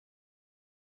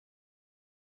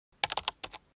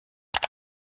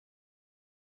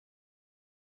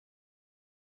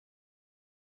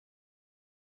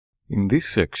In this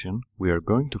section, we are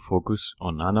going to focus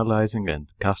on analyzing and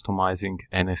customizing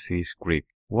Nse Script.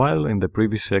 While in the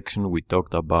previous section we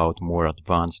talked about more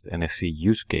advanced Nse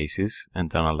use cases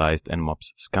and analyzed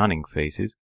Nmap's scanning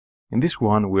phases, in this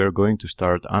one we are going to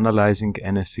start analyzing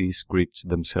Nse scripts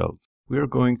themselves. We are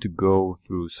going to go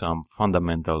through some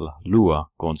fundamental Lua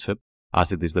concept,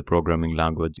 as it is the programming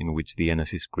language in which the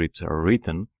Nse scripts are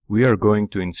written. We are going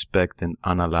to inspect and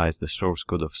analyze the source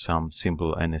code of some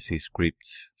simple Nse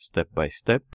scripts step by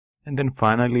step. And then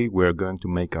finally, we are going to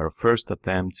make our first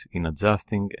attempts in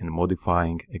adjusting and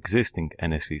modifying existing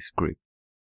Nse script.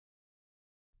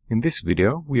 In this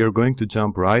video, we are going to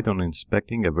jump right on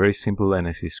inspecting a very simple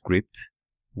Nse script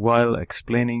while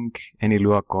explaining any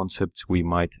Lua concepts we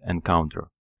might encounter.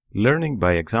 Learning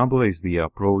by example is the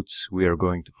approach we are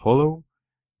going to follow,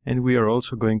 and we are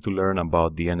also going to learn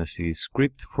about the Nse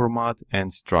script format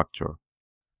and structure.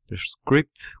 The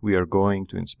script we are going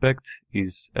to inspect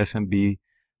is SMB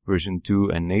version 2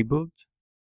 enabled,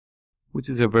 which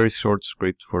is a very short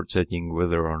script for checking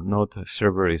whether or not a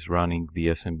server is running the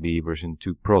SMB version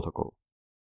 2 protocol.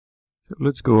 So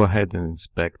let's go ahead and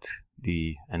inspect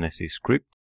the Nse script.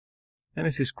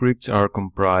 Nse scripts are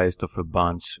comprised of a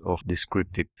bunch of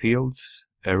descriptive fields,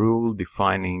 a rule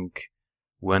defining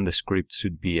when the script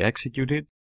should be executed,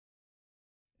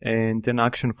 and an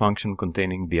action function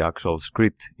containing the actual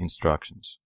script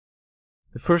instructions.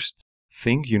 The first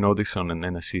thing you notice on an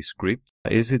Nse script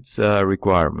is its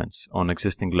requirements on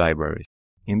existing libraries.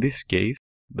 In this case,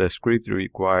 the script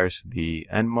requires the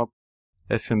Nmap,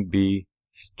 SMB,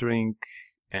 string,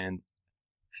 and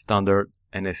standard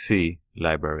Nse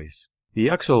libraries. The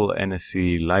actual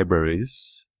Nse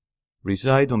libraries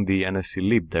reside on the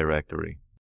nslib directory.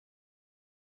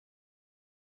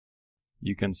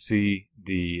 You can see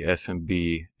the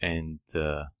SMB and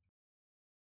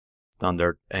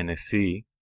standard Nse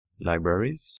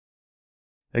libraries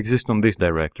exist on this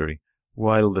directory,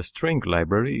 while the string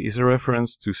library is a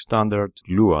reference to standard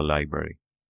Lua library.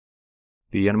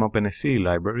 The Nmap Nse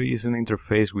library is an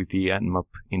interface with the Nmap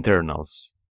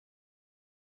internals.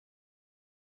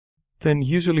 Then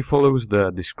usually follows the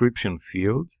description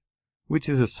field, which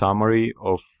is a summary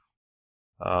of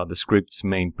the script's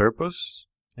main purpose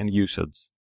and usage.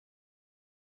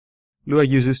 Lua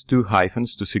uses two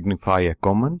hyphens to signify a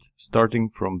command, starting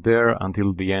from there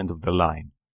until the end of the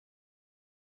line.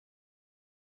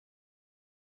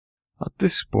 At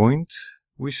this point,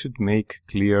 we should make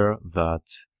clear that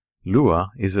Lua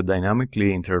is a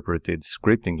dynamically interpreted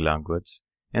scripting language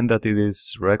and that it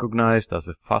is recognized as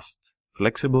a fast,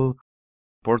 flexible,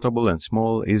 portable and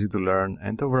small, easy to learn,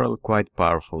 and overall quite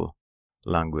powerful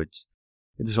language.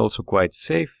 It is also quite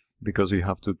safe because you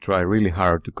have to try really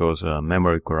hard to cause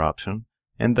memory corruption,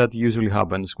 and that usually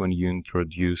happens when you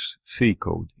introduce C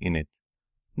code in it.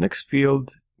 Next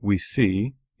field we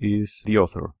see is the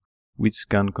author, which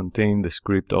can contain the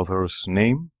script author's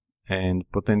name and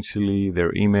potentially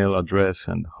their email address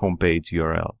and homepage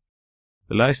URL.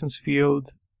 The license field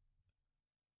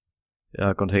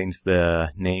contains the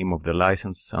name of the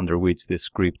license under which the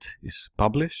script is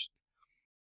published.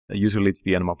 Usually it's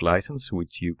the Nmap license,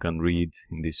 which you can read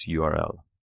in this URL.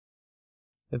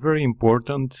 A very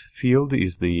important field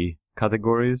is the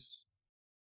categories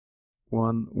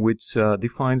one, which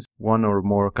defines one or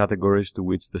more categories to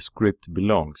which the script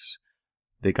belongs.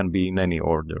 They can be in any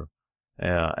order.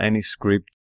 Any script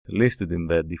listed in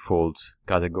the default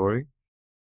category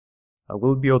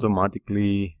will be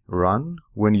automatically run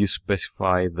when you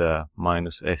specify the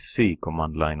 -sc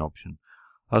command line option,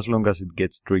 as long as it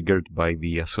gets triggered by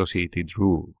the associated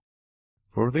rule.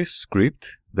 For this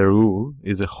script, the rule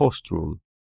is a host rule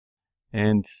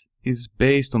and is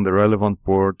based on the relevant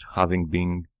port having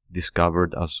been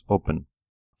discovered as open.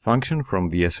 Function from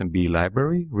the SMB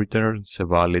library returns a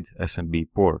valid SMB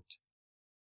port.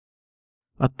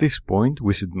 At this point,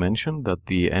 we should mention that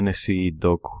the Nse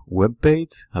doc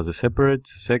webpage has a separate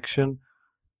section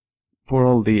for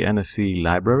all the Nse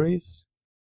libraries,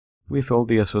 with all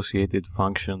the associated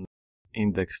functions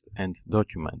indexed and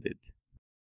documented.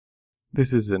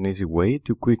 This is an easy way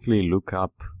to quickly look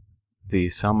up the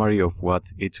summary of what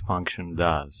each function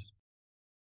does.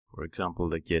 For example,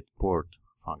 the getPort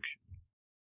function.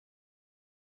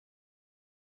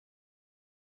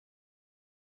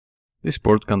 This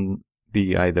port can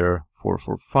be either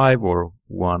 445 or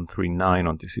 139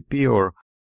 on TCP or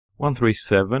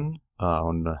 137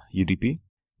 on UDP.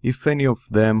 If any of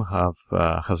them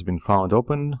has been found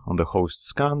open on the host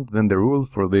scan, then the rule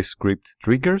for this script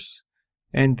triggers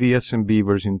and the SMB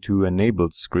version 2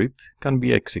 enabled script can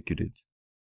be executed.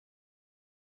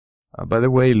 By the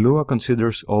way, Lua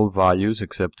considers all values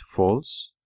except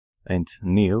false and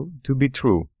nil to be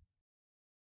true.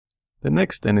 The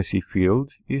next NSE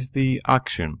field is the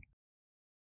action,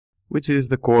 which is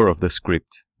the core of the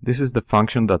script. This is the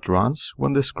function that runs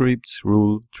when the script's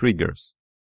rule triggers.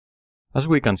 As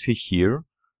we can see here,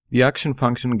 the action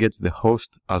function gets the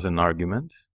host as an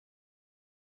argument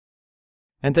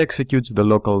and executes the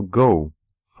local go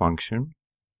function,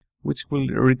 which will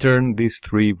return these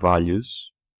three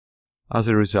values as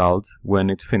a result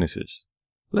when it finishes.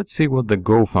 Let's see what the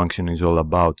go function is all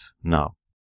about now.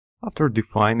 After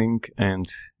defining and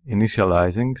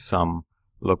initializing some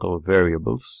local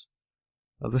variables,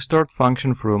 the start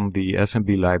function from the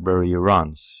SMB library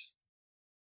runs.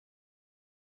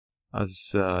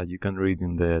 As you can read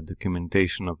in the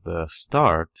documentation of the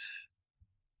start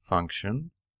function,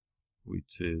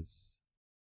 which is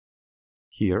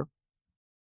here,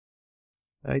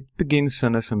 it begins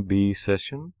an SMB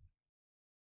session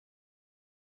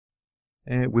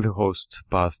with the host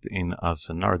passed in as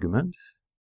an argument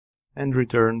and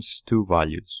returns two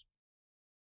values.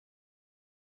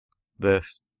 The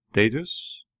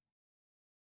status,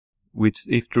 which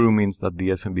if true means that the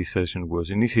SMB session was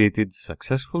initiated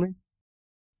successfully,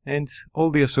 and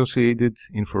all the associated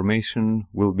information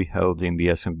will be held in the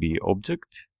SMB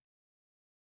object,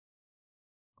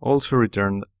 also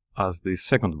returned as the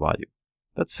second value.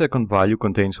 That second value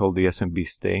contains all the SMB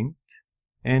state,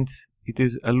 and it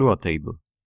is a Lua table.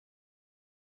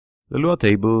 The Lua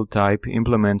table type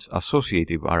implements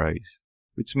associative arrays,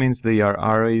 which means they are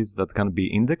arrays that can be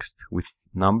indexed with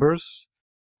numbers,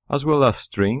 as well as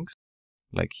strings,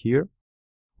 like here,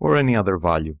 or any other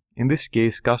value. In this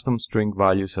case, custom string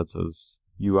values such as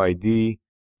UID,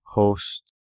 host,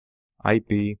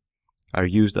 IP are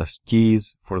used as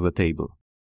keys for the table.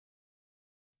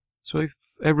 So if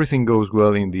everything goes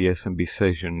well in the SMB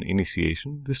session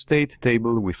initiation, the state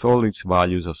table with all its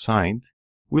values assigned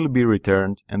will be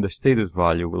returned and the status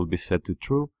value will be set to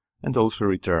true and also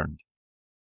returned.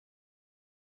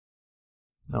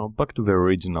 Now back to the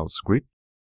original script.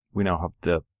 We now have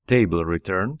the table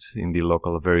returned in the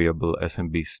local variable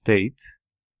SMB state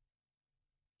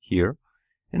here,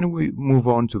 and we move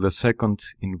on to the second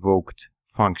invoked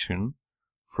function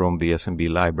from the SMB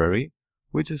library,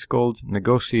 which is called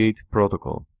negotiate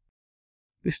protocol.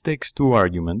 This takes two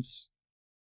arguments,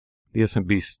 the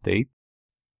SMB state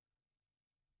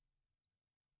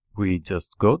we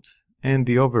just got and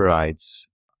the overrides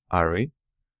array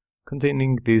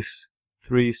containing these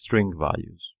three string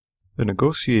values. The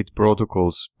negotiate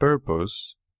protocol's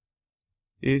purpose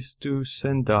is to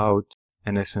send out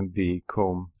an SMB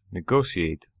com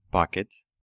negotiate packet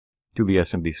to the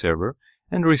SMB server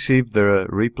and receive the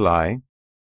reply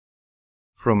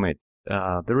from it.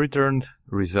 The returned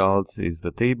result is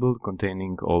the table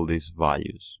containing all these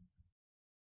values.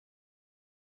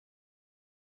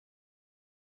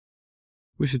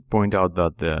 We should point out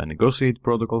that the negotiate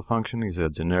protocol function is a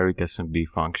generic SMB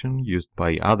function used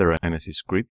by other Nse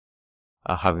scripts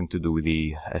having to do with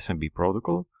the SMB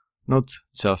protocol, not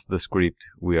just the script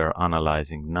we are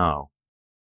analyzing now.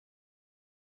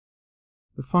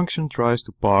 The function tries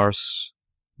to parse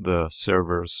the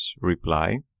server's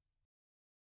reply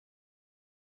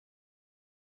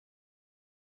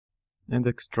and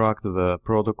extract the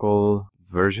protocol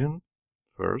version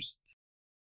first.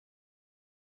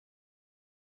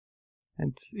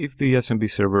 And if the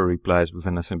SMB server replies with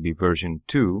an SMB version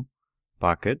 2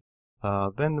 packet,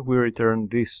 then we return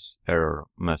this error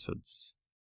message.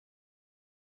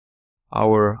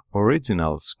 Our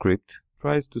original script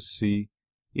tries to see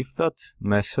if that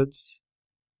message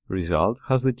result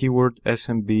has the keyword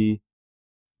SMB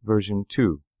version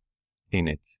 2 in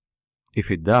it.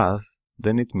 If it does,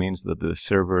 then it means that the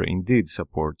server indeed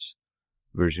supports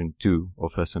version 2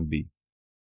 of SMB.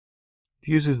 It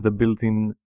uses the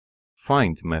built-in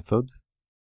find method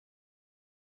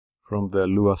from the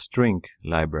Lua string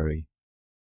library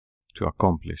to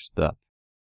accomplish that.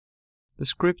 The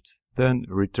script then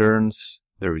returns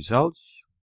the results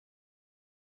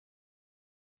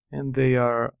and they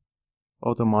are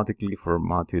automatically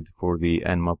formatted for the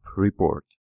Nmap report.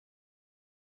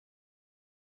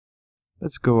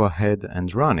 Let's go ahead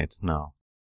and run it now.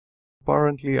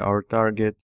 Apparently our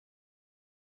target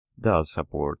does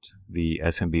support the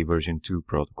SMB version 2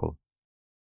 protocol.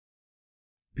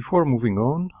 Before moving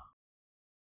on,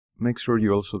 make sure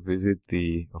you also visit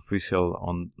the official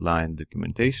online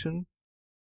documentation,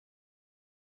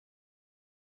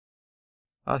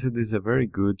 as it is a very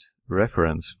good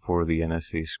reference for the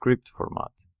Nse script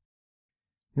format.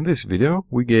 In this video,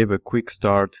 we gave a quick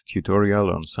start tutorial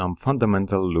on some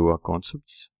fundamental Lua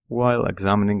concepts while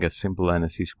examining a simple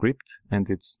Nse script and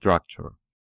its structure.